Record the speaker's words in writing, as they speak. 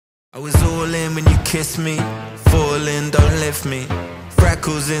I was all in when you kissed me, falling, don't lift me.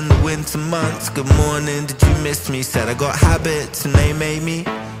 Freckles in the winter months, good morning, did you miss me? Said I got habits and they made me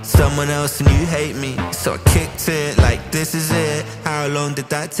someone else and you hate me. So I kicked it like this is it, how long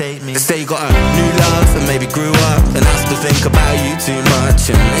did that take me? They say you got a new love and maybe grew up, and I still think about you too much.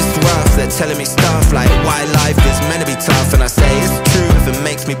 And it's rough, they're telling me stuff like why life is meant to be tough. And I say it's true if it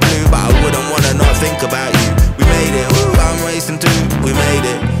makes me blue, but I wouldn't wanna not think about you. We made it, woo, I'm racing through, we made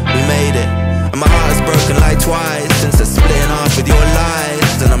it. And my heart is broken like twice since I split in half with your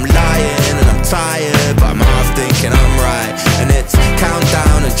lies. And I'm lying and I'm tired, but I'm half thinking I'm right. And it's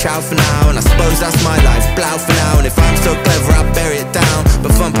countdown and ciao for now, and I suppose that's my life, blow for now. And if I'm so clever I'll bury it down,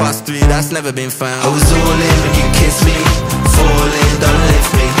 but fun past 3, that's never been found. I was all in when you kissed me, falling, don't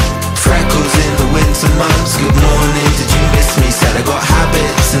lift me. Freckles in the winter months, good morning, did you miss me? Said I got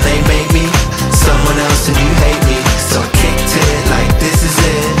habits and they make me someone else and you hate me. So I kicked it like this is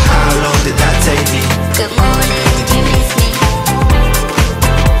it, how long did that take me? Good morning, did you miss me?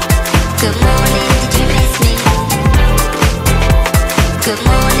 Good morning, did you miss me? Good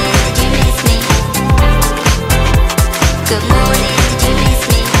morning, did you miss me? Good morning, did you miss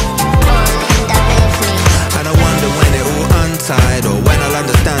me? Falling, don't lift me. And I wonder when it all untied, or when I'll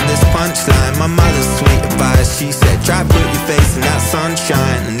understand this punchline. My mother's sweet advice, she said try put your face in that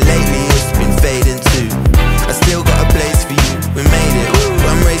sunshine. And lately it's been fading too. I still got a place for you, we made it,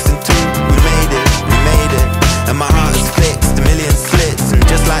 ooh, I'm racing too. We made it, and my heart is fixed, a million slits. And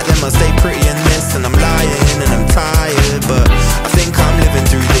just like them I stay pretty in this, and I'm lying and I'm tired, but I think I'm living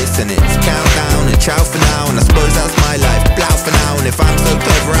through this. And it's countdown and ciao for now, and I suppose that's my life, blow for now. And if I'm so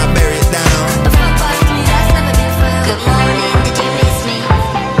clever I'll bury it down. The fun past 3, that's never been fun. Good morning, did you miss me?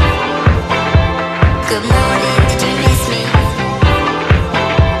 Good morning, did you miss me?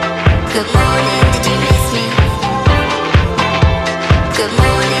 Good morning, did you miss me? Good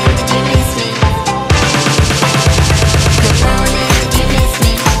morning, did you miss me? Good morning, did you miss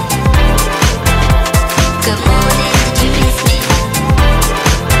me? Good morning, did you miss me?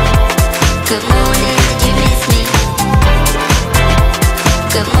 Good morning, did you miss me?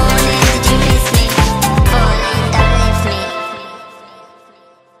 Good morning.